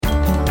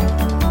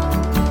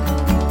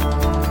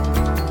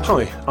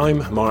Hi,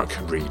 I'm Mark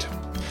Reed.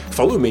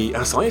 Follow me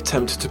as I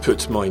attempt to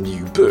put my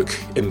new book,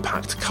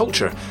 Impact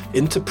Culture,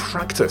 into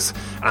practice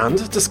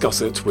and discuss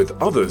it with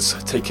others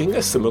taking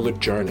a similar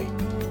journey.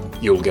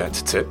 You'll get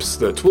tips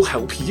that will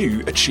help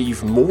you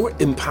achieve more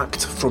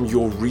impact from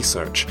your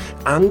research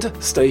and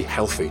stay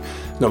healthy,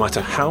 no matter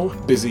how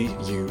busy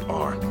you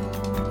are.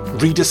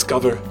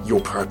 Rediscover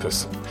your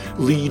purpose.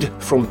 Lead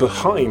from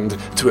behind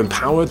to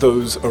empower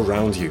those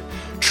around you.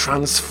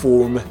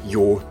 Transform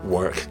your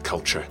work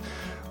culture.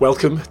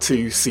 Welcome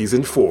to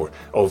Season 4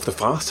 of the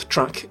Fast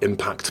Track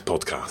Impact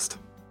Podcast.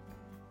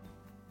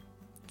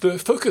 The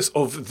focus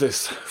of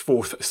this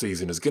fourth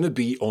season is going to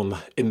be on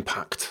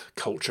impact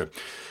culture.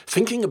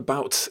 Thinking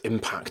about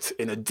impact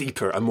in a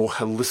deeper and more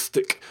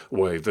holistic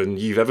way than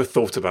you've ever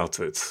thought about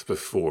it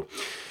before.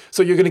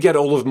 So you're going to get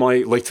all of my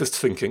latest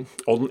thinking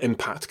on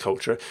impact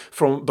culture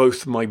from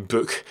both my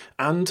book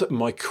and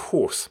my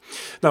course.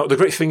 Now, the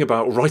great thing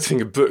about writing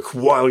a book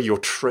while you're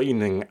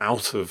training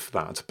out of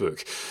that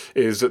book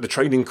is that the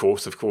training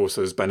course, of course,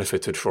 has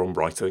benefited from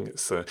writing.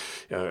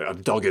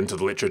 I've dug into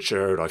the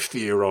literature, I've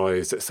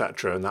theorised,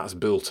 etc., and that's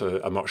built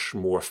a much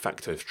more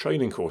effective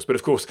training course. But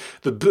of course,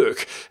 the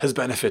book has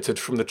benefited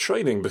from the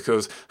training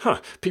because,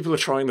 people are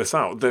trying this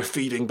out. They're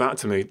feeding back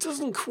to me. It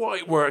doesn't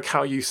quite work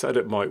how you said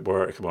it might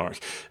work, Mark.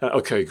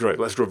 Okay, great,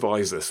 let's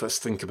revise this, let's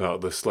think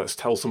about this, let's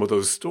tell some of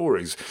those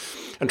stories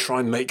and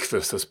try and make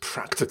this as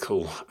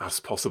practical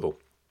as possible.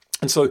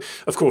 And so,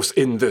 of course,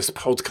 in this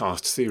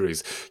podcast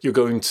series, you're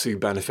going to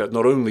benefit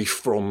not only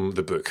from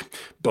the book,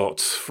 but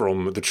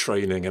from the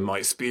training and my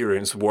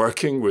experience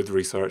working with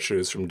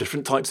researchers from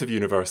different types of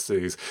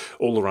universities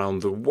all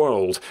around the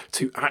world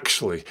to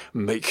actually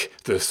make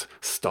this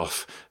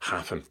stuff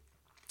happen.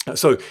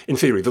 So, in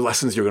theory, the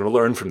lessons you're going to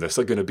learn from this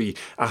are going to be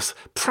as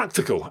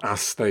practical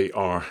as they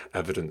are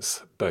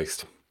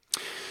evidence-based.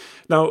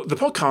 Now, the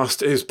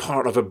podcast is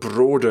part of a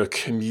broader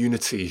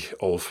community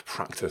of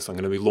practice. I'm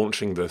going to be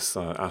launching this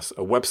as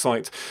a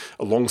website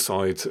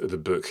alongside the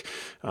book.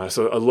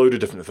 So a load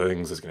of different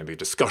things. There's going to be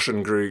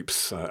discussion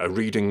groups, a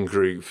reading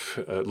group,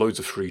 loads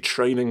of free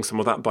training, some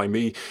of that by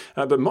me,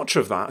 but much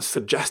of that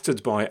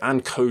suggested by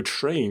and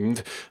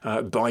co-trained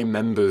by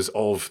members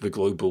of the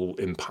global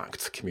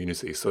impact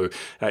community. So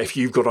if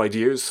you've got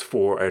ideas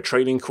for a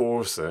training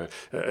course, a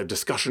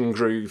discussion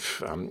group,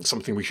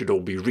 something we should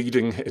all be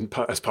reading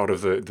as part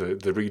of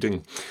the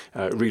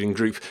reading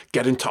group,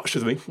 get in touch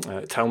with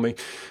me, tell me,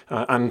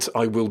 and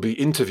I will be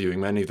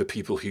interviewing many of the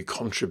people who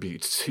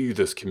contribute to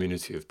this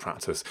community of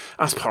practice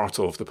as part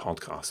of the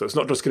podcast. So it's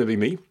not just going to be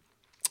me.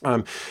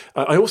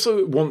 I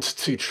also want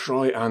to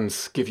try and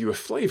give you a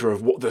flavour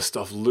of what this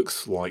stuff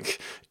looks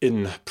like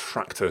in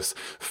practice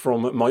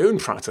from my own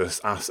practice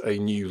as a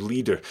new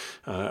leader.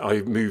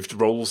 I moved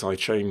roles. I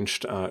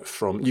changed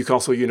from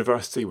Newcastle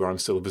University, where I'm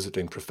still a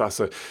visiting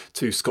professor,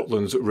 to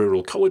Scotland's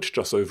Rural College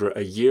just over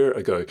a year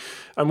ago.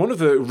 And one of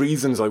the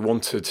reasons I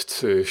wanted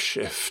to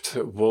shift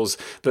was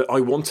that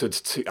I wanted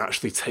to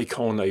actually take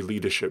on a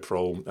leadership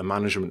role, a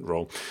management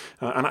role,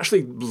 and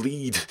actually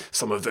lead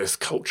some of this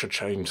culture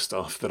change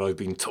stuff that I've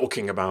been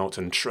talking about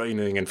and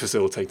training and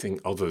facilitating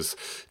others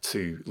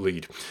to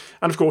lead.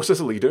 And of course, as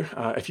a leader,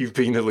 if you've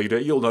been a leader,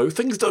 you'll know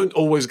things don't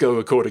always go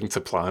according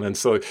to plan. And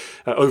so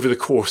over the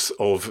course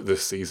of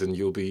this season,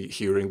 you'll be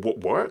hearing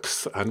what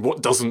works and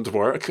what doesn't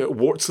work,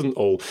 warts and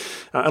all.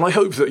 And I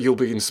hope that you'll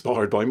be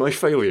inspired by my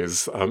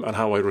failures and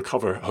how I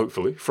recover,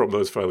 hopefully, from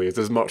those failures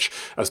as much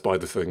as by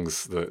the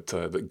things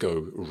that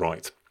go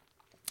right.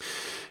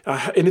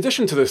 In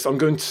addition to this, I'm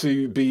going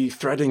to be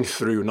threading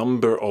through a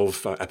number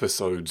of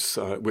episodes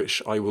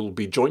which I will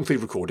be jointly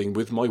recording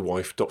with my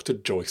wife, Dr.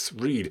 Joyce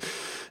Reed.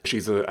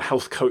 She's a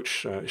health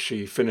coach.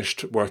 She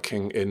finished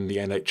working in the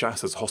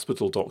NHS as a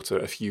hospital doctor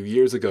a few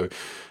years ago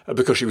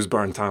because she was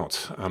burnt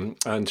out.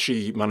 And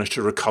she managed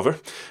to recover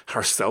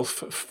herself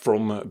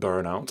from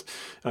burnout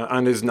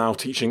and is now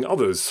teaching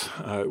others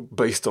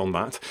based on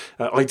that,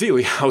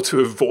 ideally how to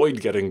avoid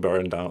getting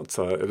burned out.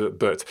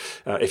 But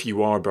if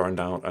you are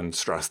burned out and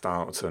stressed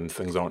out, and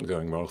things aren't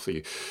going well for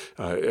you.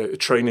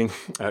 Training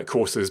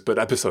courses, but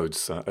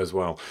episodes as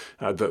well,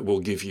 that will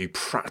give you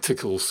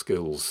practical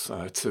skills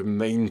to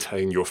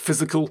maintain your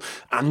physical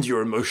and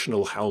your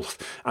emotional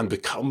health and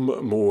become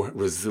more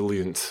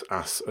resilient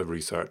as a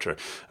researcher.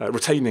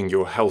 Retaining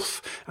your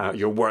health,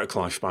 your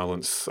work-life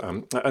balance,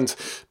 and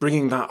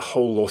bringing that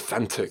whole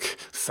authentic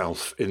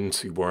self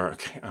into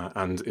work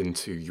and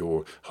into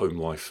your home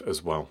life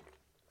as well.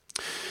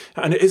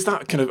 And it is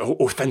that kind of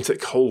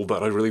authentic whole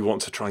that I really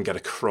want to try and get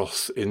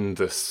across in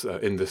this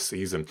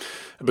season,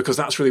 because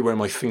that's really where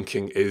my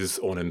thinking is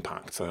on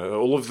impact.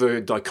 All of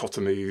the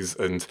dichotomies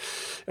and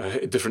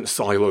different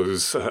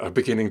silos are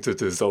beginning to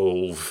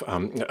dissolve,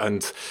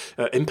 and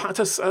impact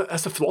as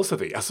a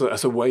philosophy,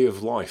 as a way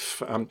of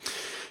life. And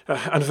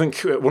I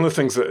think one of the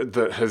things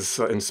that has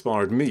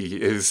inspired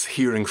me is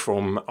hearing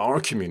from our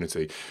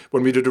community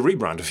when we did a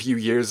rebrand a few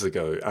years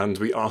ago, and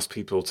we asked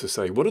people to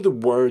say, what are the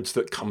words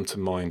that come to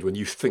mind when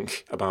you think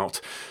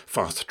about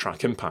fast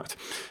track impact?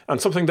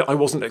 And something that I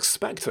wasn't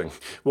expecting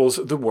was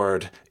the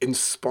word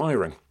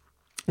inspiring.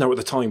 Now, at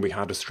the time, we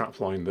had a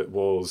strapline that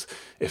was,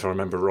 if I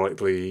remember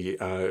rightly,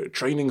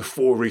 training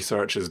for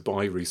researchers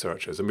by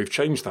researchers. And we've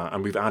changed that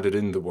and we've added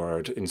in the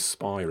word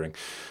inspiring,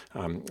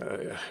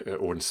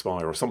 or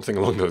inspire, or something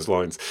along those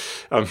lines.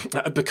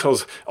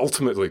 Because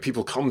ultimately,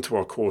 people come to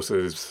our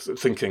courses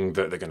thinking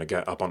that they're going to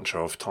get a bunch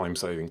of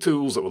time-saving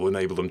tools that will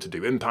enable them to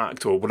do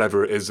impact or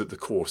whatever it is that the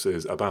course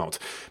is about.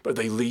 But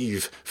they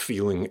leave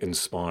feeling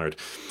inspired.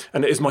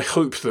 And it is my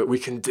hope that we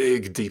can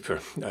dig deeper,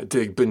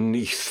 dig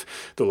beneath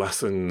the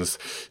lessons,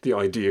 the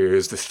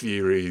ideas, the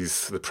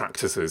theories, the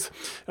practices,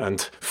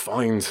 and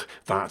find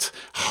that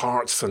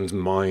hearts and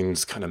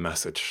minds kind of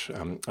message.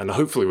 And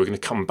hopefully we're going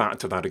to come back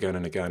to that again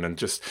and again and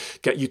just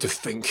get you to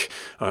think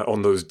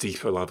on those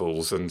deeper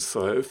levels and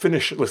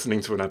finish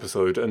listening to an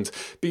episode and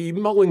be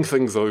mulling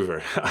things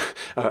over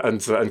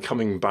and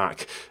coming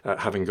back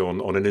having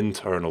gone on an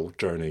internal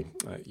journey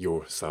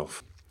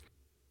yourself.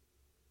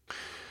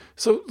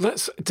 So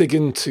let's dig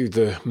into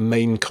the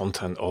main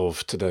content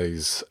of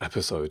today's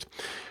episode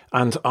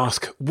and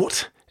ask,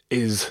 what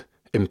is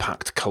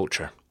impact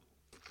culture?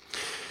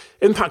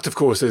 Impact, of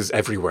course, is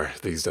everywhere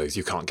these days.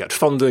 You can't get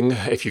funding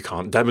if you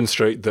can't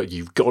demonstrate that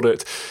you've got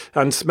it.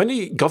 And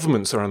many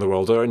governments around the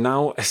world are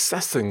now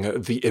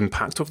assessing the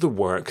impact of the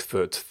work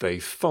that they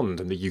fund.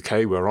 In the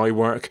UK, where I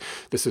work,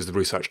 this is the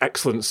Research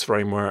Excellence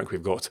Framework.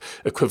 We've got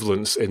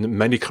equivalents in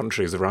many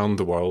countries around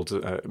the world,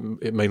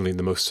 mainly in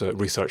the most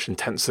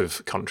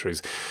research-intensive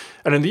countries.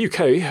 And in the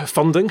UK,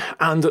 funding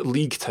and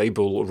league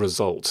table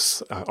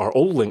results are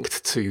all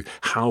linked to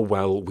how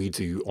well we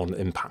do on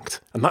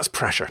impact. And that's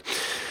pressure.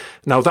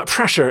 Now, that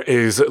pressure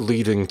is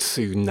leading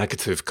to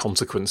negative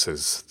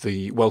consequences.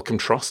 The Wellcome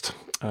Trust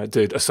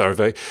did a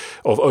survey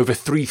of over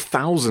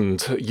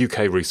 3,000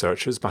 UK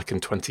researchers back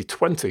in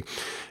 2020.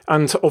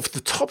 And of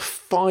the top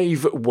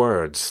 5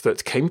 words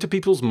that came to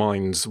people's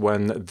minds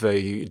when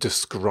they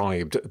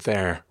described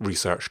their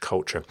research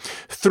culture,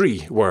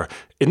 3 were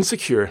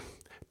insecure,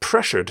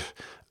 pressured,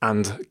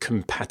 and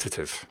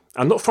competitive.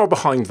 And not far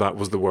behind that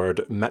was the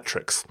word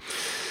metrics.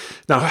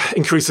 Now,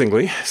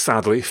 increasingly,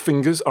 sadly,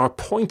 fingers are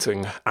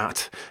pointing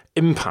at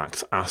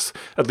impact as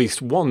at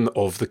least one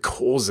of the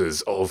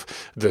causes of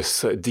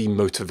this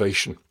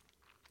demotivation.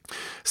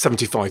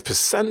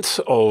 75%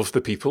 of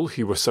the people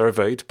who were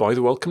surveyed by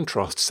the Wellcome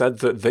Trust said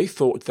that they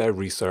thought their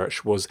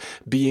research was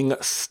being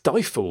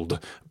stifled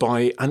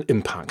by an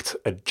impact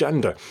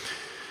agenda.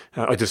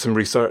 I did some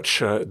research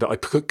that I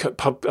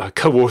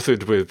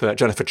co-authored with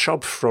Jennifer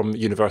Chubb from the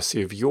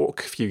University of York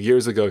a few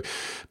years ago,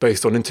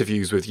 based on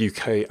interviews with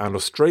UK and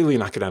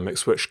Australian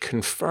academics, which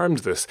confirmed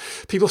this.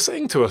 People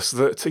saying to us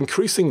that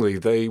increasingly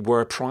they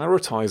were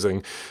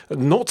prioritising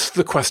not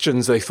the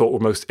questions they thought were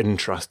most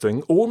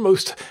interesting or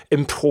most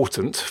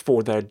important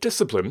for their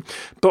discipline,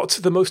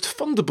 but the most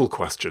fundable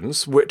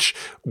questions, which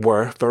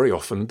were very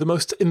often the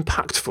most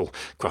impactful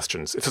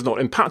questions. If it's not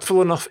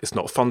impactful enough, it's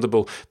not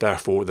fundable,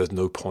 therefore there's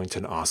no point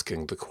in asking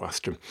the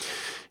question.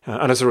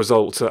 And as a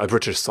result, a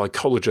British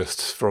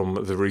psychologist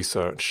from the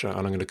research, and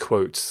I'm going to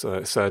quote,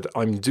 said,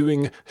 "I'm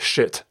doing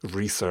shit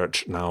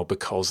research now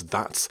because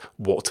that's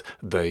what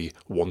they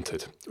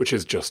wanted," which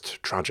is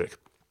just tragic.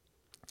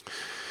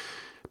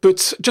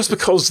 But just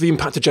because the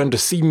impact agenda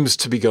seems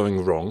to be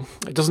going wrong,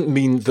 it doesn't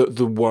mean that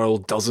the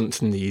world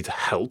doesn't need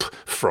help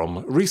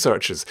from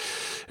researchers.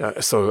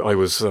 So I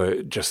was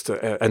just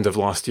end of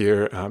last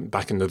year,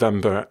 back in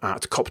November,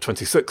 at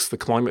COP26, the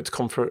climate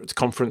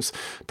conference,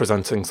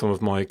 presenting some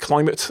of my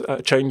climate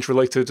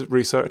change-related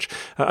research,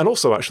 and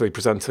also actually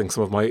presenting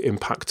some of my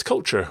impact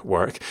culture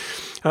work.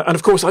 And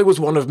of course, I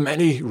was one of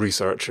many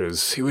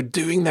researchers who were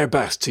doing their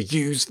best to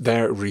use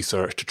their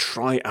research to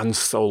try and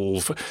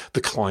solve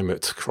the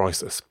climate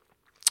crisis.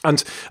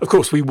 And of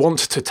course, we want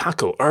to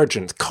tackle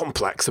urgent,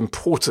 complex,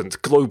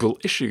 important global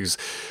issues.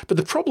 But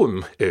the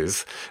problem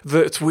is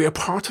that we are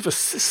part of a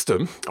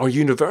system, our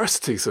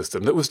university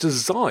system, that was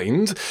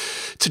designed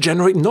to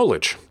generate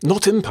knowledge,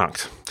 not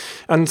impact.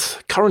 And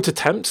current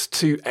attempts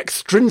to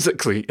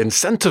extrinsically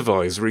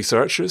incentivize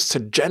researchers to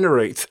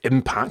generate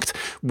impact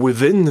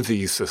within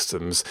these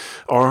systems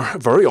are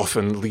very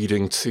often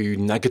leading to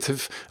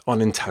negative,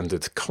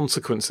 unintended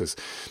consequences.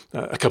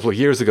 A couple of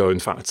years ago, in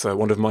fact,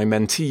 one of my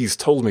mentees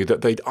told me that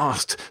they'd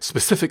asked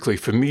specifically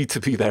for me to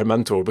be their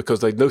mentor because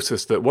they'd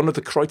noticed that one of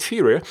the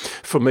criteria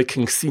for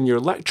making senior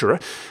lecturer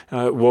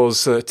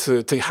was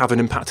to have an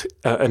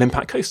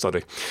impact case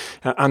study.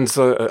 And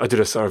I did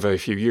a survey a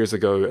few years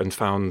ago and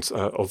found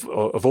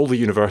of all the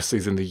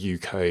universities in the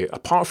UK,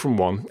 apart from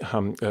one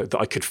that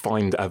I could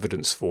find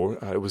evidence for,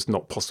 it was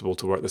not possible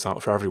to work this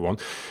out for everyone,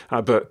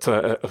 but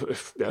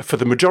for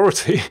the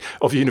majority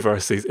of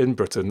universities in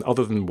Britain,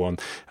 other than one,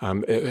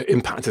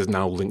 impact is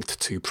now linked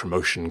to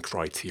promotion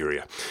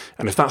criteria.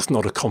 And if that's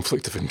not a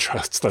conflict of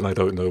interest, then I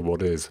don't know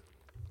what is.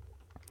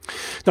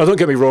 Now, don't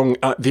get me wrong,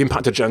 the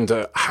impact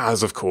agenda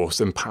has, of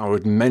course,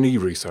 empowered many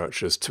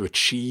researchers to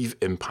achieve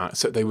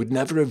impacts that they would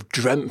never have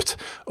dreamt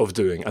of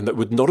doing, and that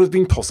would not have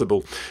been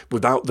possible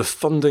without the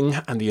funding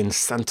and the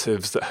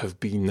incentives that have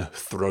been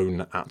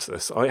thrown at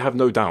this. I have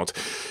no doubt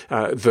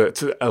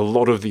that a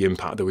lot of the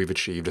impact that we've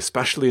achieved,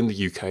 especially in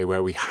the UK,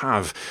 where we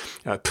have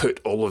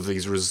put all of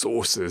these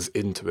resources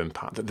into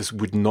impact, that this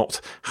would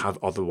not have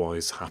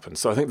otherwise happened.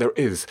 So I think there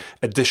is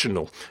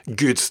additional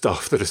good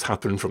stuff that has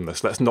happened from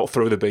this. Let's not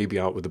throw the baby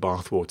out with the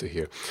bathwater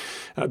here.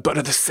 But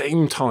at the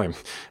same time,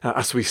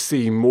 as we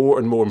see more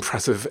and more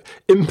impressive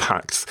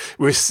impacts,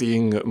 we're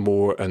seeing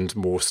more and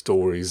more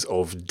stories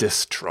of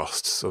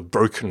distrusts, of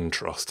broken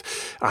trust,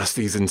 as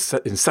these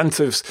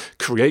incentives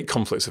create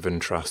conflicts of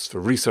interest for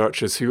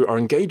researchers who are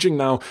engaging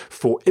now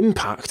for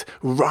impact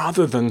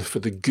rather than for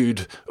the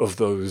good of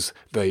those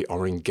they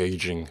are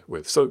engaging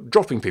with. So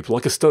dropping people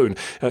like a stone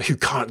who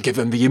can't give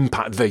them the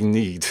impact they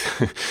need,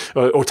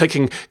 or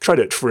taking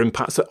credit for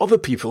impacts that other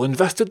people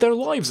invested their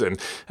lives in,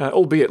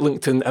 albeit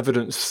linked in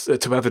evidence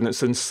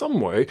in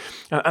some way.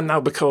 And now,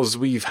 because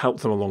we've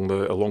helped them along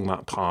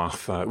that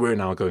path, we're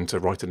now going to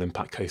write an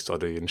impact case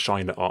study and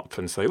shine it up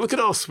and say, look at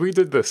us, we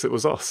did this, it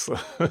was us.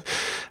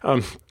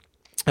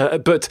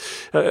 But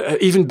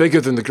even bigger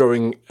than the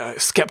growing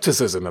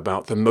scepticism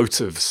about the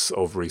motives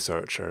of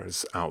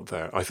researchers out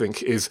there, I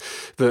think, is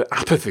the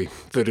apathy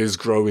that is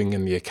growing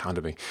in the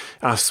academy,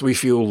 as we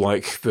feel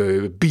like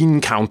the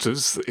bean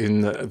counters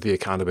in the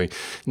academy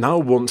now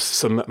want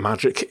some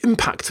magic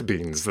impact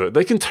beans that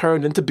they can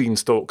turn into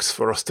beanstalks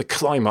for us to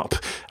climb up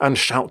and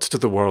shout to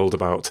the world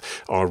about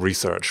our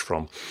research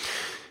from.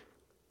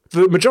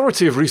 The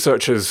majority of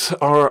researchers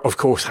are, of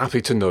course, happy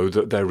to know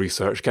that their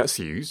research gets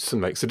used and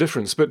makes a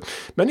difference, but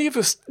many of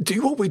us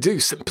do what we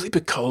do simply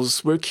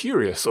because we're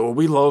curious or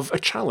we love a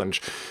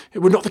challenge.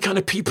 We're not the kind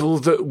of people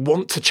that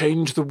want to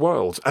change the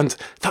world, and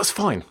that's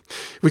fine.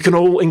 We can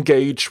all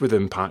engage with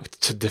impact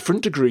to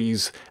different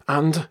degrees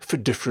and for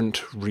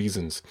different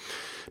reasons.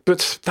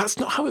 But that's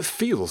not how it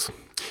feels.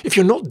 If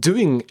you're not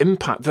doing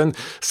impact, then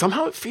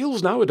somehow it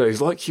feels nowadays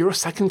like you're a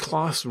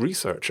second-class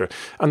researcher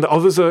and that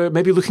others are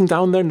maybe looking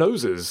down their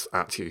noses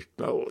at you.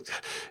 Oh,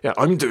 yeah,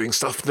 I'm doing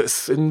stuff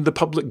that's in the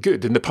public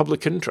good, in the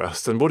public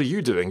interest, and what are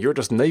you doing? You're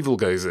just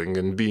navel-gazing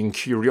and being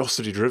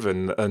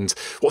curiosity-driven, and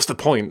what's the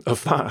point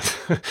of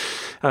that?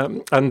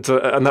 And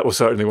that was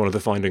certainly one of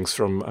the findings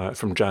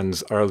from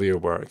Jen's earlier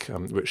work,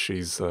 which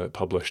she's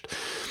published.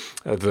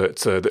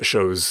 That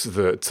shows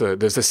that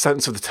there's a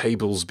sense of the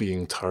tables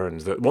being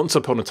turned, that once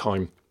upon a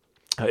time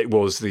it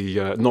was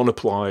the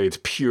non-applied,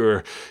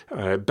 pure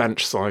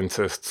bench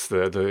scientists,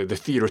 the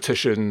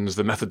theoreticians,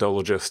 the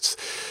methodologists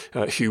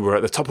who were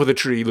at the top of the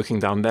tree looking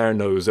down their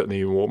nose at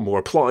the more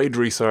applied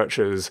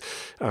researchers,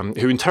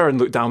 who in turn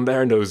look down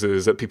their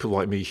noses at people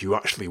like me who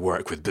actually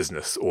work with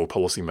business or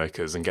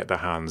policymakers and get their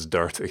hands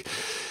dirty.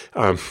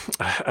 And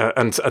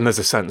there's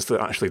a sense that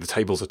actually the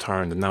tables are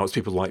turned, and now it's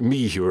people like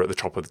me who are at the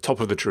top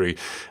of the tree,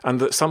 and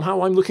that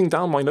somehow I'm looking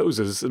down my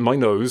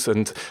nose,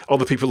 and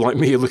other people like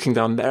me are looking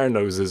down their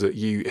noses at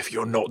you if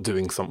you're not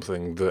doing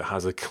something that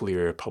has a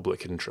clear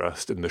public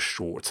interest in the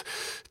short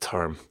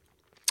term.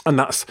 And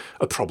that's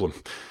a problem.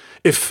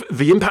 If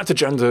the impact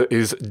agenda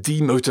is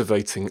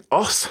demotivating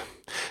us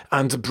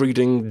and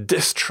breeding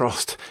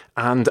distrust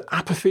and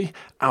apathy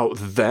out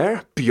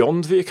there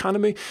beyond the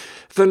academy,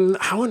 then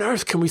how on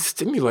earth can we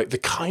stimulate the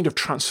kind of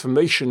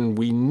transformation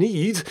we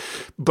need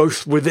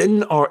both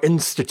within our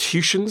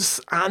institutions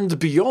and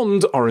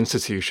beyond our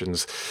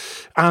institutions,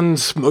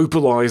 and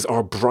mobilise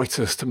our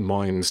brightest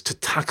minds to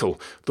tackle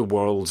the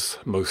world's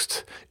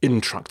most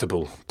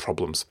intractable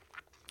problems?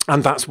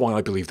 And that's why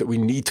I believe that we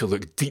need to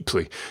look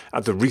deeply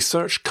at the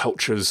research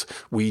cultures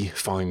we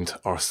find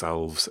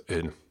ourselves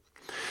in.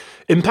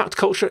 Impact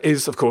culture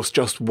is, of course,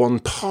 just one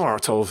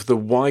part of the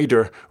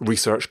wider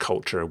research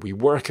culture we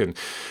work in.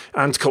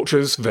 And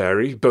cultures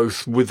vary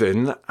both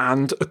within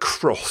and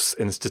across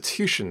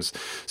institutions.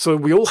 So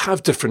we all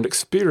have different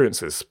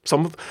experiences,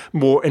 some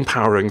more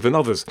empowering than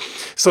others.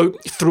 So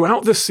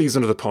throughout this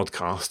season of the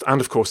podcast, and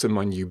of course in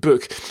my new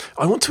book,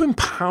 I want to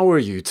empower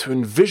you to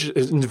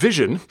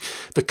envision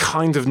the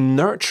kind of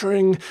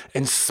nurturing,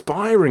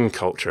 inspiring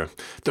culture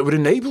that would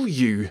enable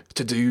you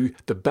to do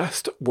the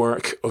best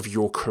work of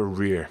your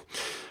career,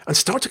 and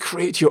start to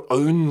create your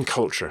own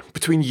culture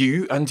between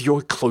you and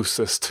your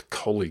closest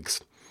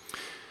colleagues.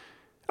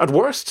 At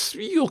worst,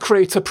 you'll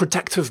create a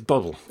protective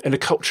bubble in a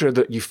culture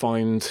that you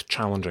find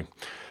challenging.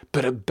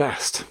 But at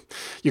best,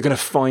 you're going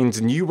to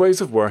find new ways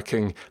of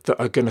working that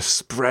are going to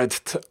spread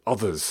to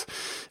others.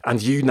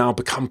 And you now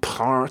become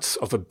part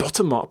of a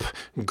bottom-up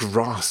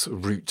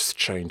grassroots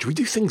change. We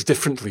do things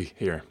differently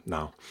here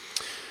now.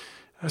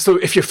 So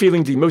if you're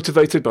feeling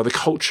demotivated by the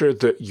culture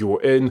that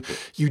you're in,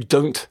 you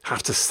don't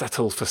have to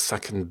settle for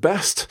second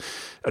best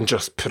and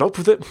just put up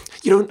with it.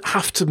 You don't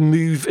have to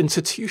move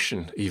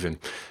institution even.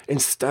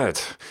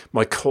 Instead,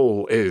 my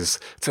call is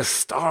to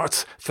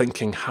start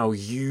thinking how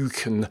you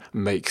can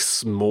make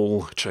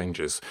small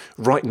changes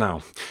right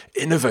now,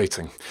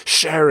 innovating,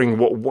 sharing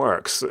what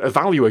works,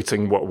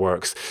 evaluating what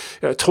works,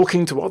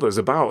 talking to others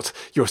about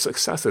your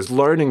successes,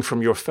 learning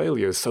from your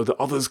failures so that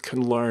others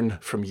can learn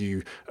from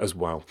you as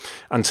well.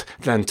 And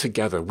then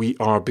together we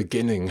are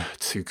beginning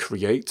to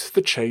create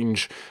the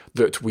change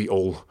that we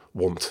all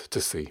want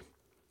to see.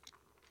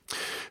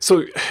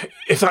 So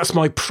if that's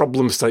my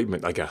problem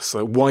statement, I guess,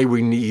 why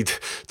we need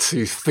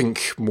to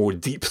think more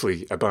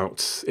deeply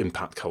about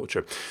impact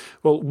culture,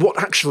 well, what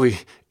actually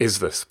is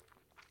this?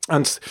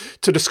 And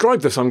to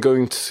describe this, I'm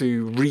going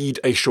to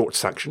read a short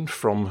section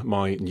from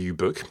my new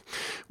book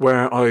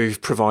where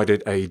I've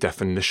provided a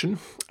definition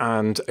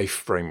and a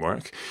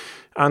framework.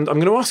 And I'm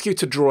going to ask you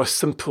to draw a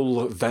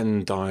simple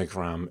Venn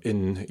diagram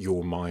in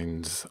your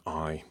mind's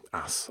eye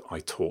as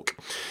I talk.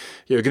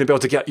 You're going to be able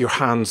to get your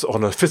hands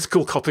on a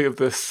physical copy of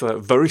this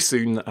very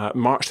soon.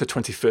 March the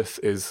 25th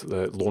is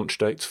the launch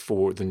date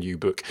for the new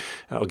book.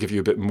 I'll give you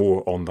a bit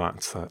more on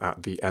that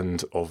at the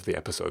end of the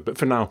episode. But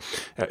for now,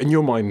 in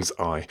your mind's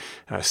eye,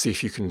 see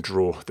if you can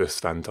draw this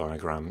Venn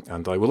diagram.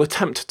 And I will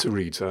attempt to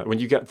read. When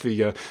you get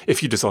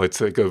if you decide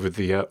to go with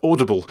the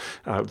Audible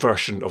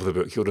version of the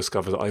book, you'll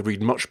discover that I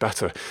read much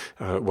better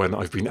when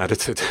I've been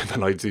edited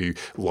than I do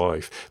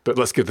live. But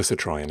let's give this a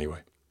try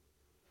anyway.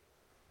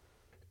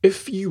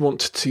 If you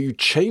want to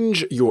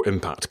change your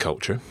impact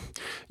culture,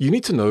 you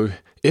need to know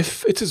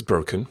if it is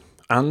broken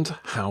and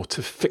how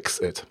to fix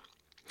it.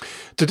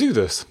 To do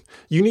this,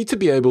 you need to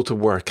be able to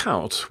work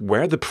out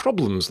where the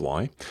problems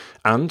lie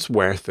and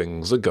where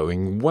things are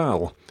going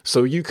well,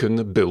 so you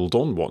can build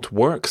on what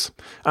works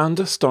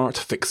and start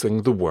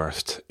fixing the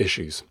worst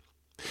issues.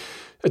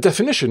 A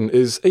definition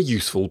is a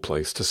useful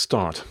place to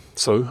start,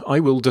 so I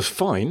will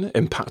define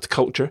impact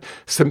culture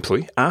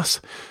simply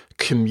as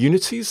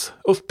communities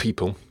of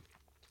people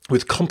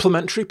with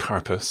complementary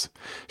purpose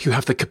who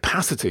have the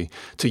capacity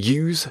to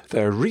use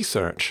their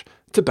research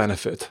to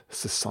benefit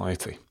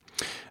society.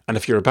 And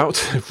if you're about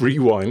to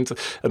rewind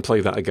and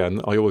play that again,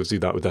 I always do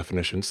that with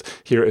definitions.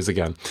 Here it is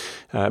again.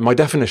 My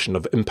definition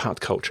of impact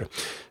culture: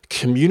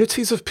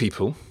 communities of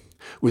people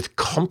with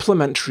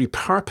complementary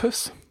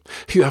purpose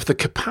who have the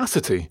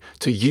capacity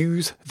to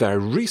use their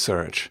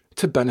research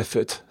to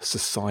benefit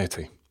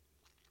society.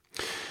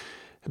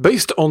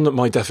 Based on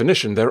my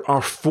definition, there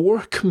are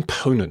 4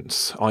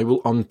 components I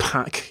will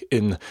unpack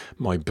in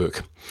my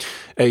book.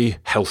 A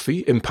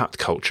healthy impact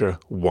culture,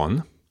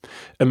 1,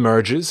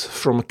 emerges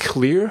from a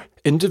clear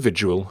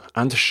individual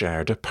and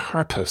shared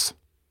purpose.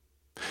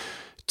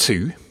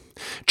 2,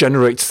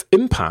 generates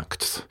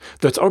impacts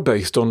that are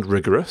based on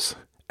rigorous,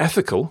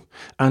 ethical,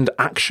 and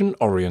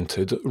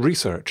action-oriented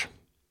research.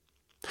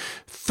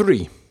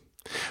 3,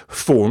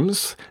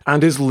 forms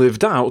and is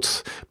lived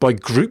out by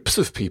groups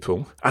of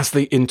people as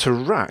they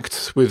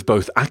interact with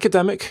both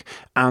academic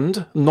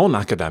and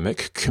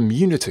non-academic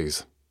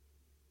communities.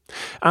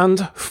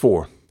 And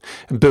 4,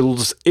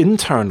 builds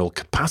internal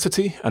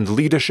capacity and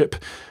leadership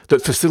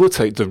that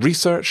facilitate the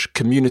research,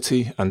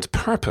 community, and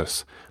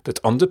purpose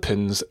that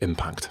underpins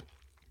impact.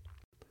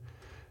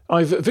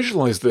 I've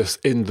visualised this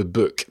in the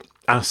book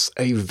as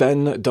a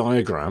Venn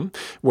diagram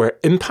where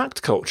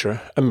impact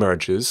culture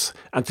emerges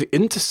at the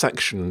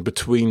intersection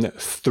between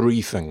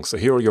 3 things. So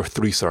here are your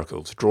 3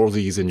 circles. Draw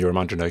these in your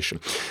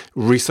imagination.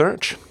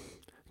 Research,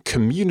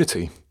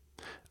 community,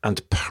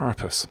 and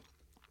purpose.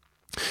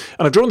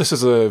 And I've drawn this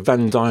as a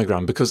Venn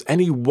diagram because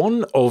any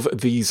one of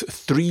these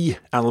 3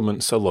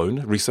 elements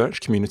alone, research,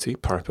 community,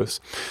 purpose,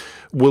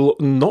 will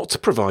not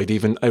provide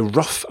even a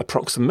rough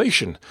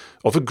approximation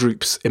of a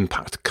group's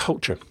impact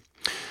culture.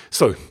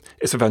 So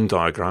it's a Venn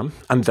diagram,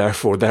 and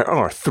therefore there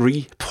are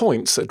 3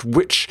 points at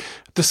which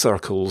the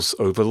circles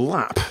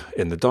overlap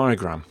in the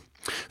diagram.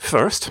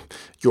 First,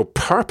 your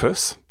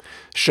purpose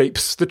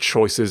shapes the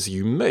choices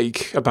you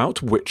make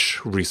about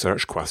which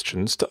research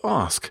questions to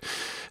ask,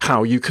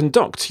 how you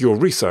conduct your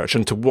research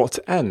and to what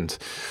end,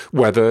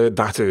 whether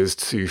that is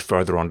to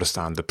further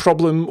understand the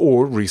problem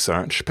or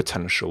research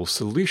potential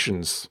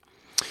solutions.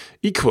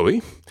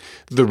 Equally,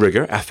 the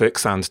rigour,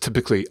 ethics, and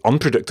typically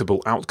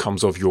unpredictable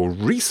outcomes of your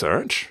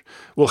research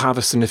will have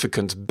a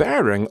significant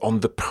bearing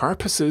on the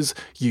purposes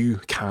you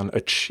can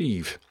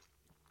achieve.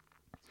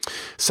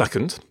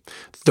 Second,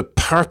 the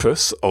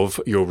purpose of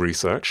your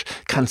research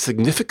can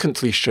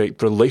significantly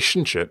shape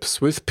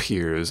relationships with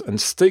peers and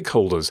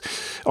stakeholders,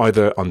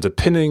 either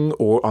underpinning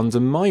or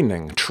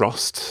undermining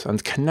trust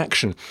and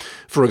connection,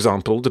 for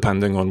example,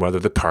 depending on whether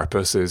the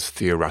purpose is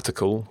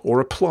theoretical or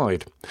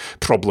applied,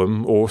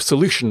 problem or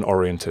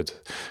solution-oriented,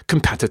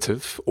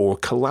 competitive or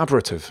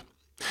collaborative.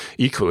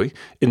 Equally,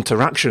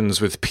 interactions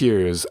with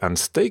peers and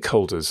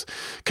stakeholders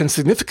can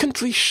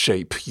significantly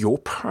shape your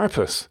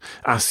purpose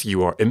as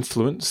you are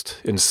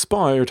influenced,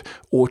 inspired,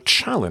 or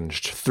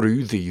challenged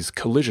through these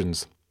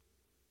collisions.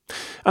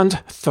 And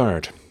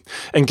third,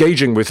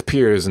 Engaging with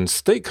peers and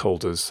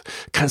stakeholders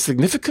can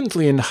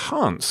significantly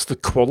enhance the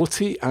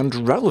quality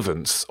and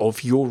relevance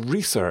of your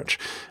research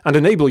and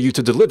enable you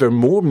to deliver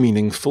more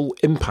meaningful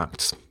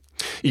impacts.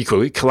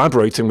 Equally,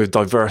 collaborating with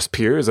diverse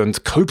peers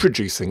and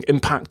co-producing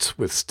impact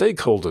with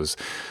stakeholders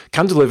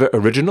can deliver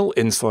original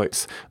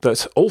insights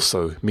that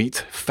also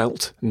meet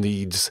felt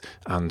needs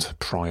and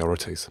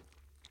priorities.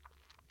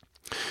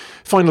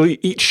 Finally,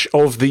 each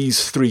of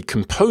these three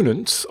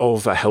components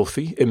of a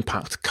healthy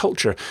impact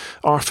culture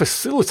are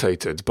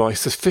facilitated by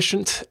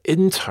sufficient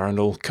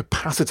internal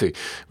capacity,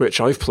 which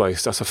I've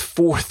placed as a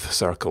fourth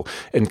circle,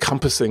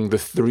 encompassing the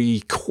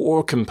three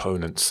core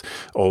components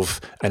of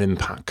an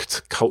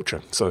impact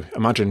culture. So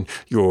imagine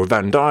your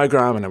Venn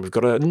diagram, and then we've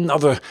got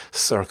another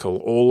circle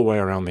all the way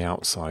around the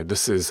outside.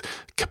 This is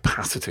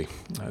capacity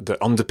that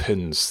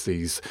underpins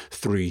these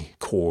three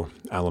core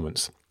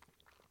elements.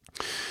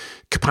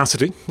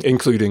 Capacity,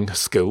 including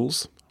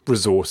skills,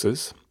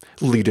 resources,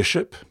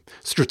 leadership,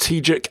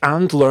 strategic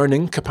and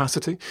learning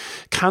capacity,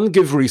 can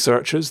give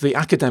researchers the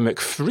academic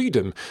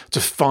freedom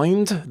to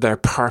find their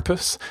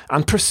purpose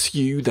and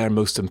pursue their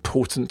most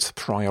important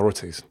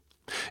priorities.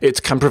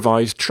 It can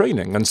provide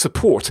training and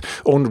support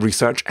on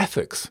research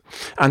ethics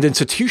and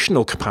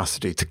institutional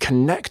capacity to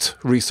connect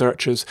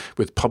researchers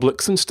with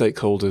publics and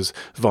stakeholders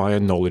via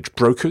knowledge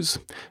brokers,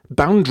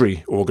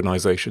 boundary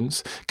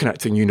organisations,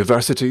 connecting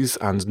universities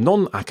and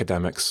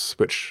non-academics,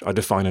 which I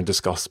define and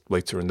discuss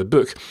later in the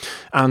book,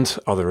 and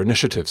other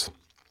initiatives.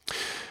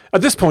 At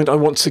this point, I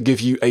want to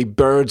give you a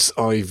bird's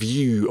eye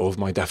view of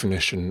my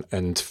definition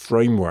and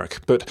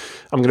framework, but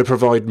I'm going to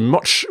provide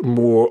much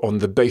more on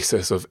the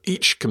basis of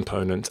each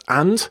component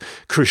and,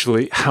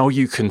 crucially, how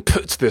you can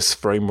put this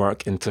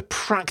framework into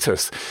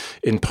practice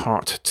in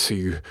part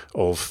 2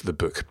 of the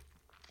book.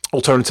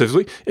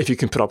 Alternatively, if you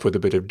can put up with a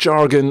bit of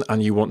jargon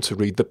and you want to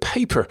read the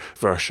paper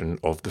version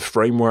of the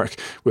framework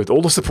with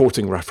all the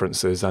supporting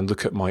references and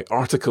look at my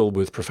article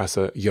with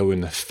Professor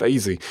Yoan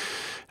Faizi,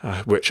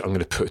 which I'm going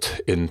to put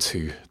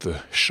into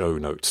the show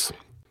notes.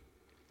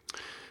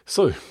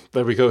 So,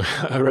 there we go.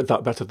 I read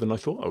that better than I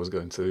thought I was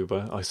going to,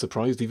 but I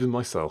surprised even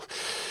myself.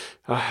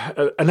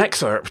 An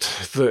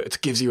excerpt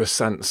that gives you a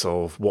sense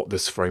of what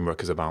this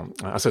framework is about.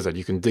 As I said,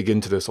 you can dig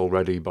into this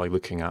already by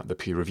looking at the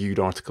peer-reviewed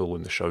article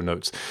in the show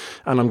notes.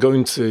 And I'm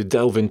going to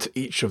delve into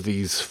each of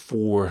these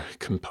 4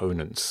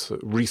 components: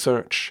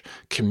 research,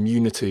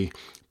 community,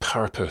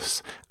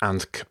 purpose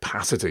and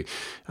capacity.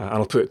 And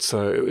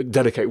I'll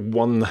dedicate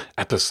one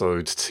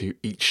episode to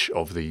each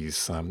of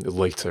these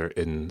later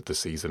in the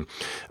season.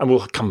 And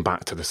we'll come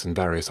back to this in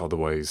various other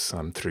ways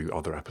through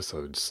other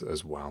episodes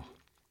as well.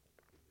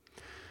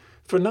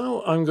 For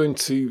now, I'm going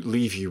to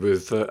leave you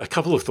with a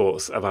couple of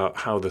thoughts about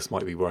how this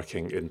might be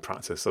working in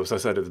practice. So as I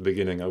said at the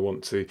beginning, I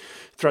want to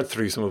thread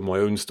through some of my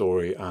own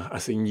story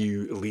as a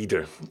new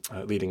leader,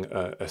 leading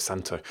a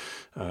centre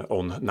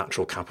on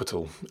natural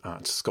capital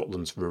at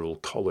Scotland's Rural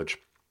College.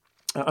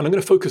 And I'm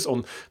going to focus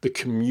on the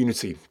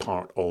community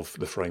part of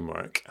the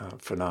framework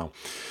for now.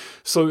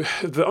 So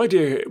the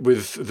idea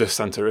with this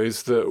centre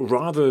is that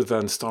rather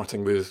than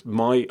starting with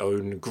my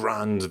own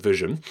grand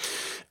vision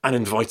and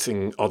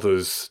inviting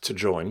others to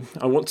join,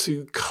 I want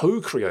to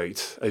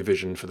co-create a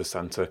vision for the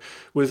centre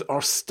with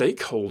our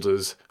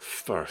stakeholders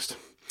first.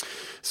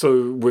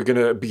 So we're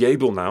going to be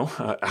able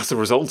now, as a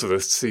result of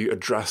this, to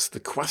address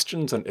the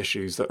questions and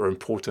issues that are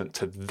important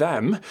to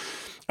them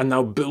and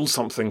now build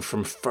something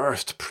from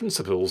first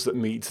principles that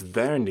meets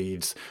their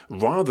needs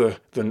rather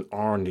than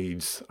our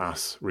needs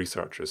as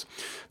researchers.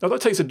 Now that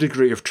takes a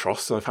degree of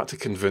trust. I've had to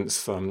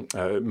convince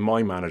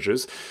my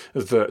managers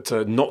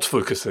that not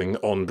focusing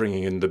on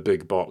bringing in the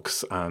big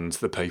box and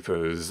the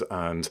papers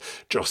and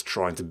just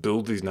trying to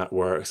build these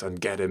networks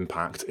and get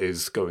impact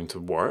is going to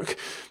work.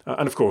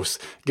 And of course,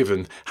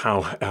 given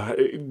how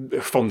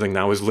funding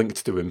now is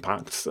linked to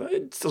impact,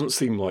 it doesn't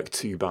seem like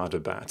too bad a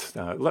bet.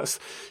 Let's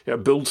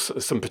build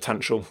some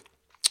potential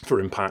for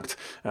impact,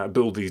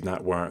 build these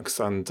networks,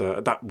 and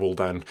that will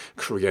then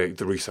create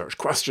the research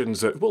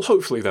questions that will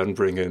hopefully then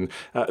bring in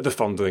the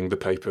funding, the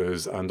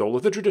papers, and all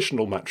of the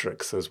traditional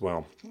metrics as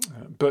well.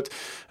 But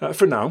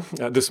for now,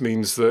 this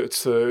means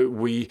that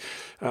we,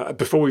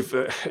 before we've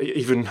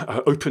even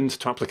opened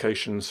to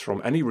applications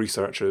from any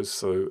researchers,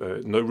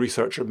 so no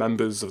researcher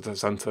members of the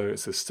centre,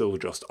 this is still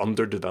just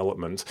under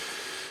development,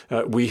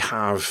 we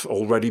have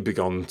already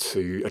begun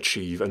to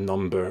achieve a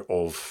number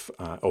of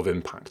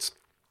impacts.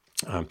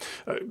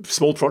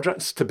 Small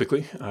projects,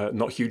 typically,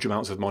 not huge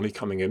amounts of money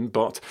coming in,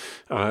 but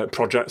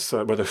projects,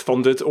 whether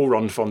funded or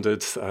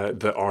unfunded,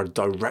 that are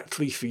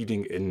directly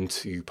feeding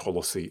into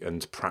policy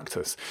and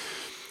practice.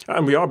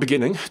 And we are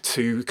beginning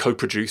to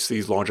co-produce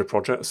these larger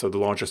projects. So the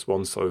largest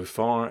one so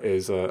far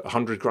is a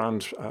 100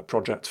 grand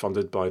project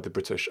funded by the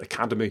British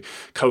Academy,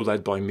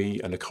 co-led by me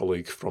and a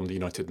colleague from the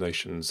United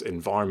Nations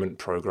Environment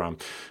Programme.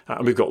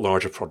 And we've got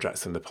larger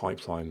projects in the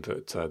pipeline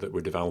that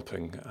we're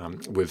developing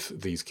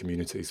with these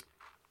communities.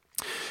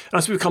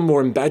 As we become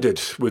more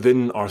embedded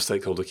within our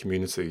stakeholder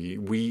community,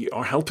 we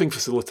are helping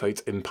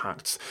facilitate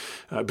impacts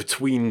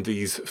between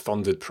these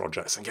funded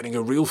projects and getting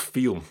a real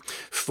feel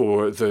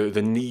for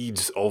the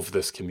needs of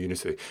this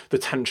community, the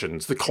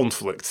tensions, the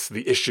conflicts,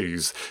 the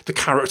issues, the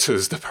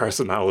characters, the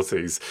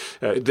personalities,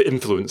 the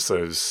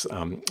influencers,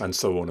 and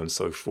so on and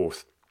so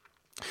forth.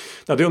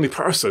 Now, the only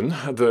person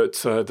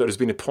that has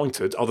been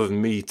appointed, other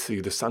than me,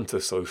 to the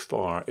centre so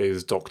far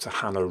is Dr.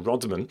 Hannah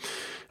Rodman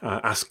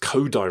as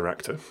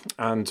co-director,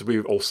 and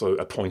we're also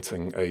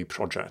appointing a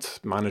project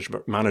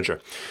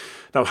manager.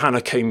 Now,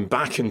 Hannah came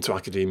back into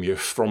academia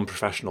from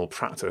professional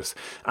practice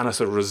and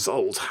as a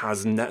result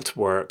has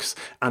networks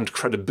and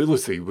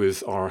credibility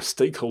with our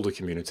stakeholder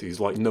communities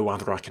like no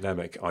other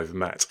academic I've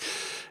met.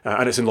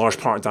 And it's in large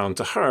part down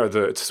to her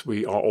that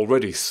we are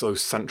already so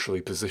centrally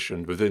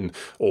positioned within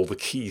all the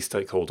key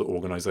stakeholder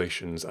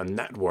organisations and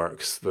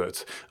networks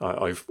that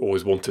I've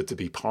always wanted to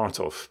be part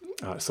of.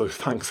 So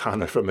thanks,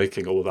 Hannah, for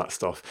making all of that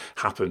stuff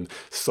happen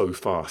so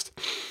fast.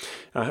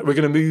 We're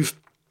going to move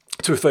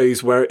to a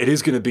phase where it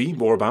is going to be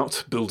more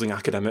about building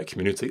academic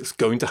community. It's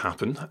going to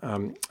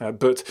happen.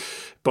 But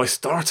by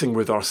starting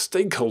with our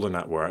stakeholder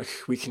network,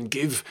 we can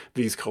give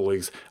these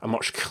colleagues a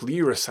much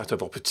clearer set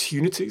of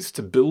opportunities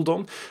to build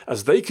on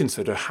as they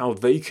consider how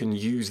they can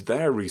use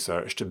their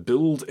research to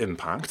build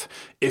impact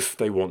if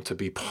they want to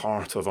be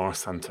part of our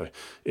centre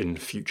in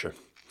future.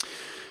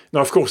 Now,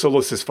 of course,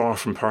 although this is far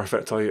from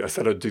perfect, I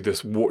said I'd do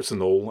this warts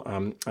and all,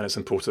 and it's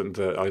important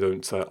that I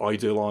don't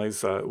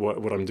idealise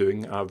what I'm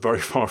doing, very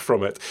far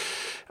from it.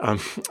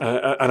 And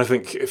I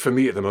think for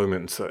me at the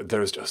moment,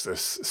 there is just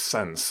this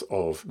sense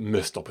of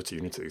missed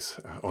opportunities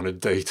on a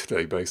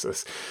day-to-day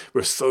basis.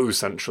 We're so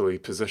centrally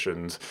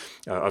positioned.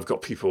 I've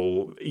got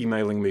people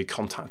emailing me,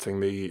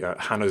 contacting me.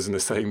 Hannah's in the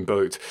same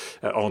boat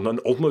on an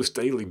almost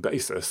daily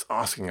basis,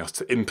 asking us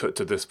to input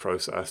to this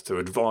process, to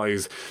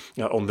advise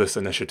on this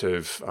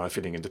initiative,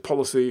 feeding into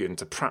policy,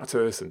 into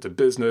practice, into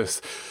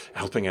business,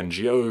 helping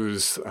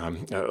NGOs,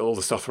 all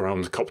the stuff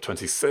around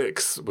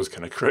COP26 was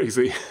kind of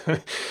crazy.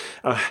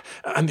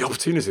 And the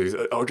opportunities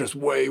are just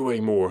way,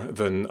 way more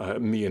than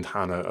me and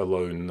Hannah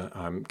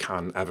alone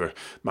can ever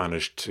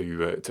manage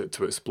to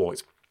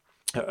exploit.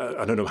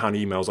 I don't know how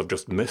many emails I've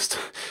just missed,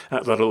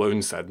 let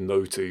alone said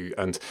no to,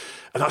 and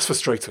that's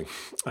frustrating.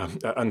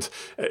 And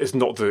it's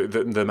not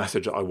the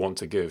message that I want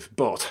to give.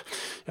 But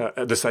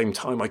at the same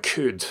time, I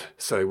could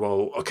say,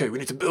 well, okay, we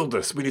need to build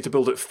this. We need to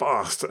build it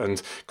fast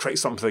and create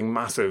something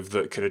massive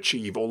that can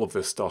achieve all of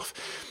this stuff.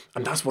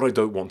 And that's what I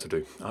don't want to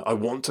do. I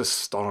want to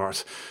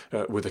start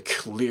with a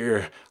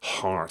clear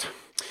heart.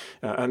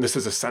 And this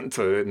is a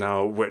centre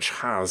now which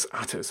has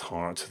at its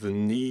heart the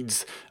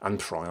needs and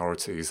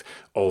priorities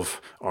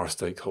of our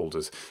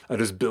stakeholders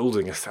and is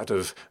building a set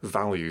of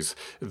values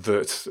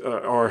that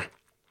are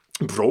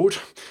broad.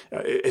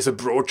 It's a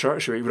broad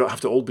church. We don't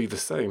have to all be the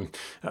same,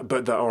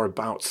 but that are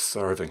about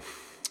serving.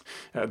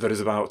 That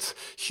is about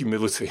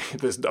humility.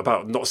 That's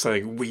about not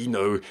saying we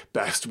know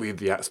best, we're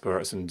the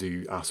experts and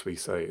do as we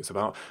say. It's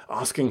about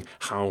asking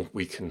how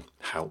we can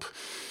help.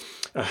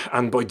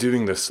 And by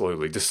doing this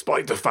slowly,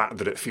 despite the fact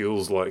that it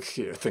feels like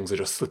things are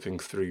just slipping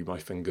through my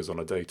fingers on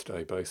a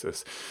day-to-day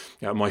basis,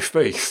 my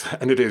faith,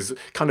 and it is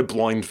kind of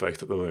blind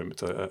faith at the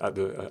moment,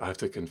 I have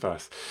to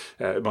confess,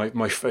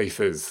 my faith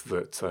is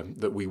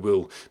that we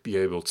will be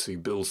able to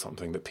build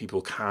something that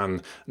people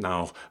can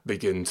now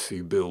begin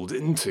to build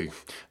into,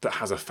 that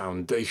has a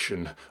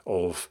foundation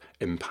of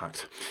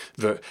impact,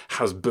 that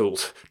has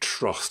built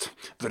trust,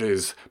 that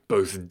is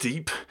both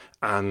deep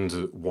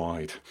and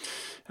wide.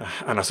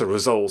 And as a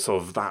result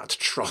of that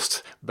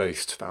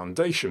trust-based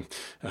foundation,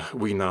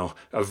 we now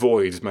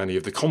avoid many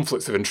of the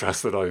conflicts of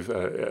interest that I've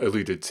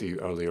alluded to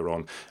earlier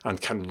on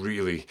and can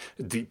really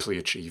deeply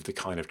achieve the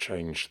kind of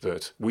change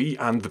that we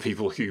and the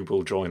people who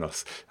will join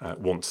us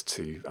want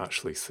to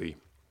actually see.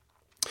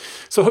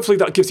 So hopefully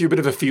that gives you a bit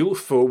of a feel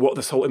for what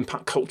this whole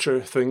impact culture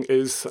thing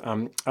is.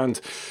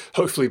 And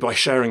hopefully by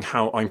sharing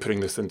how I'm putting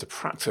this into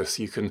practice,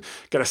 you can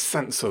get a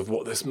sense of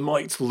what this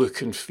might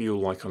look and feel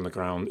like on the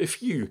ground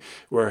if you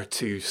were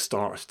to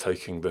start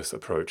taking this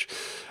approach.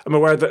 I'm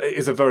aware that it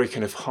is a very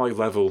kind of high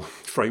level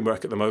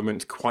framework at the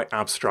moment, quite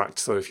abstract.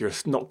 So if you're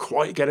not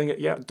quite getting it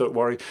yet, don't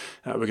worry.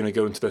 We're going to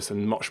go into this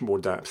in much more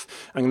depth.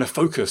 I'm going to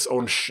focus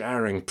on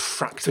sharing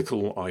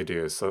practical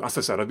ideas. So as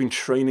I said, I've been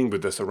training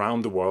with this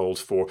around the world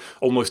for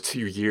almost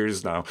 2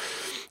 years now,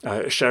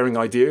 sharing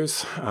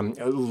ideas,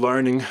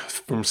 learning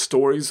from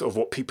stories of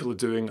what people are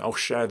doing. I'll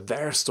share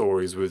their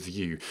stories with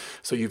you.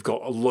 So you've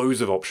got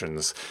loads of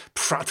options,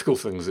 practical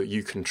things that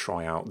you can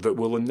try out that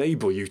will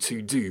enable you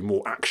to do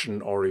more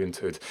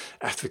action-oriented,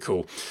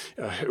 ethical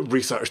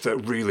research that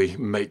really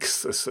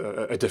makes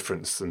a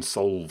difference and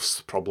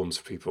solves problems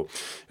for people.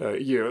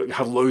 You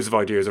have loads of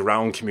ideas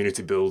around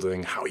community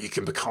building, how you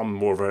can become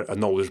more of a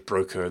knowledge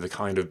broker, the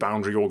kind of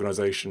boundary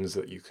organisations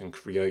that you can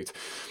create.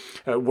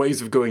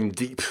 ways of going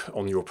deep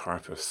on your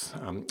purpose,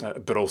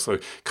 but also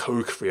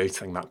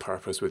co-creating that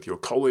purpose with your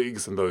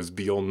colleagues and those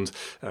beyond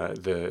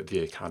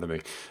the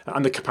academy,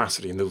 and the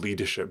capacity and the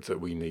leadership that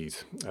we need.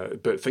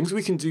 But things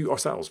we can do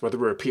ourselves, whether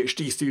we're a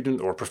PhD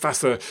student or a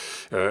professor,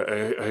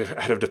 a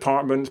head of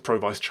department,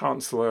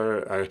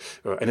 pro-vice-chancellor,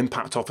 an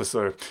impact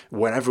officer,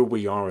 wherever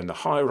we are in the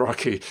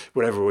hierarchy,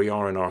 wherever we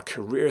are in our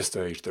career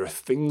stage, there are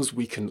things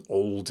we can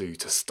all do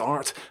to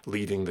start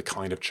leading the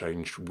kind of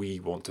change we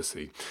want to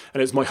see.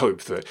 And it's my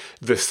hope that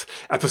this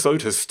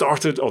episode has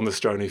started on this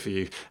journey for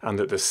you, and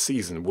that this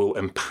season will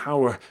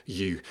empower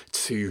you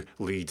to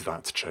lead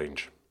that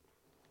change.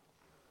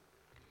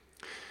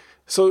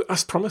 So,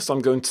 as promised, I'm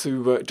going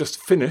to just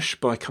finish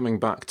by coming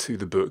back to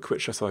the book,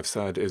 which, as I've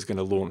said, is going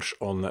to launch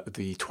on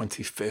the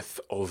 25th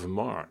of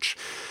March.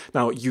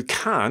 Now, you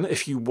can,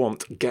 if you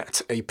want,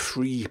 get a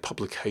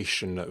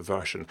pre-publication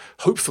version,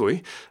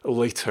 hopefully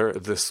later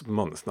this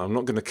month. Now, I'm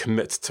not going to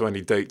commit to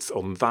any dates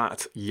on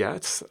that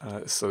yet.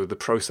 So the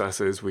process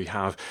is we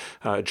have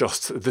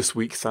just this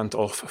week sent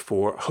off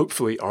for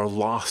hopefully our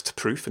last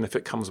proof. And if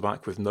it comes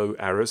back with no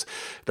errors,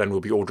 then we'll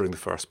be ordering the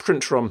first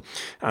print run.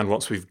 And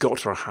once we've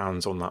got our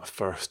hands on that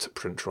first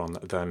print run,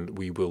 then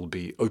we will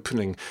be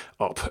opening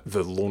up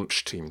the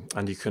launch team.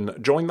 And you can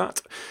join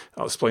that.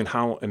 I'll explain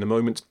how in a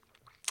moment.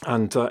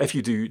 And if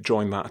you do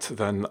join that,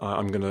 then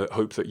I'm going to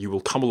hope that you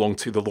will come along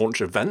to the launch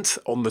event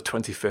on the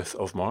 25th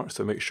of March.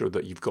 So make sure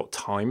that you've got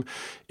time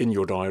in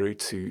your diary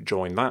to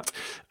join that.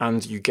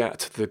 And you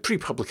get the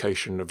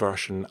pre-publication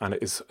version, and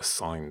it is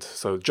signed.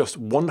 So just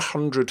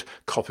 100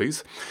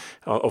 copies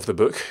of the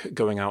book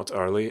going out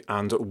early,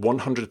 and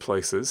 100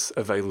 places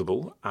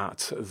available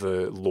at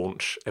the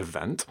launch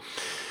event.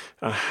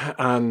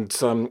 And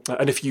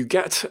if you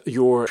get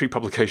your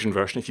pre-publication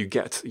version, if you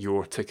get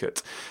your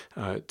ticket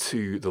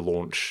to the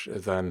launch,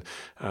 then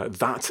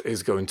that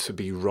is going to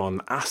be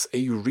run as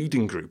a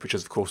reading group, which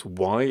is, of course,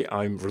 why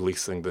I'm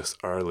releasing this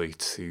early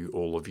to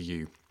all of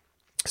you.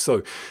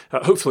 So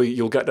hopefully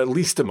you'll get at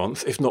least a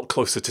month, if not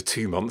closer to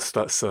 2 months.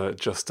 That's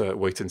just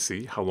wait and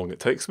see how long it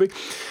takes me.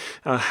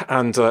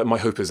 And my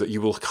hope is that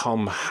you will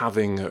come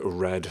having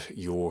read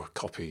your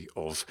copy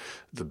of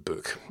the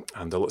book.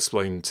 And I'll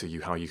explain to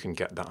you how you can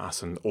get that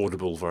as an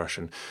Audible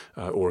version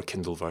or a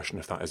Kindle version,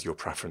 if that is your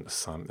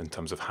preference, in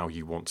terms of how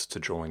you want to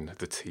join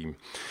the team.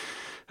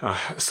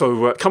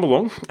 So come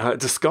along,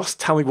 discuss,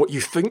 tell me what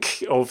you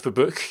think of the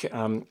book,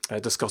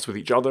 discuss with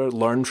each other,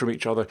 learn from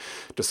each other,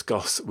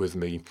 discuss with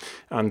me.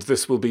 And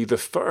this will be the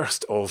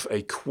first of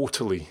a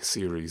quarterly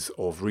series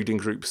of reading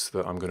groups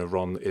that I'm going to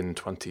run in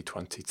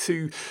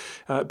 2022,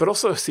 but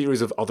also a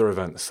series of other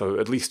events, so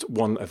at least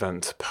one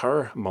event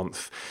per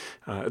month.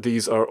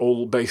 These are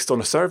all based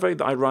on a survey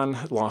that I ran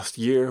last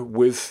year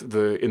with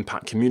the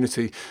Impact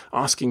community,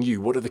 asking you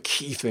what are the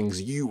key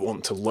things you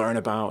want to learn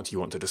about, you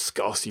want to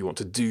discuss, you want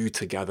to do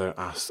together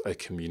as a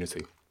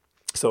community.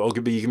 So I'll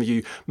be giving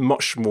you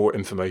much more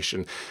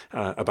information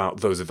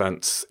about those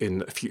events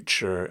in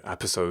future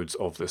episodes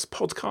of this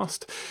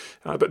podcast.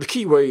 But the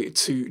key way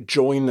to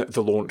join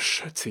the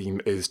launch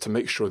team is to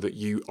make sure that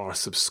you are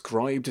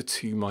subscribed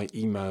to my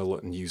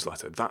email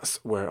newsletter. That's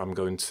where I'm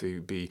going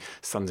to be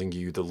sending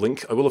you the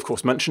link. I will, of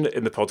course, mention it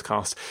in the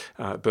podcast,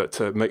 but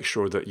make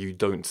sure that you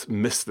don't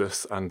miss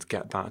this and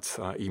get that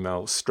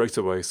email straight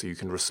away so you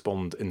can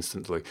respond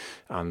instantly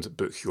and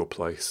book your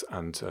place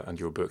and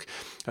your book.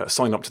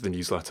 Sign up to the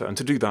newsletter.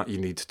 And to do that, you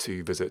need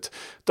to visit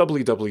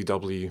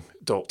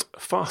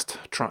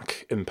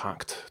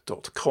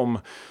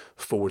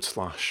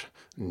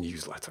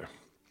www.fasttrackimpact.com/newsletter.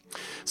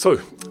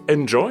 So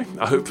enjoy.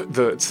 I hope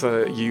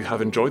that you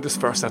have enjoyed this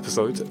first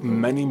episode.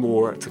 Many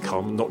more to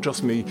come, not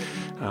just me,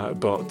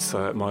 but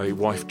my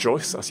wife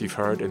Joyce, as you've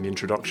heard in the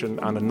introduction,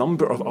 and a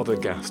number of other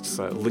guests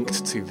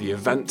linked to the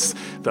events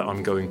that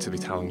I'm going to be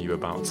telling you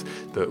about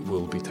that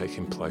will be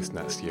taking place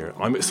next year.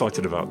 I'm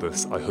excited about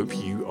this. I hope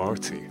you are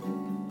too.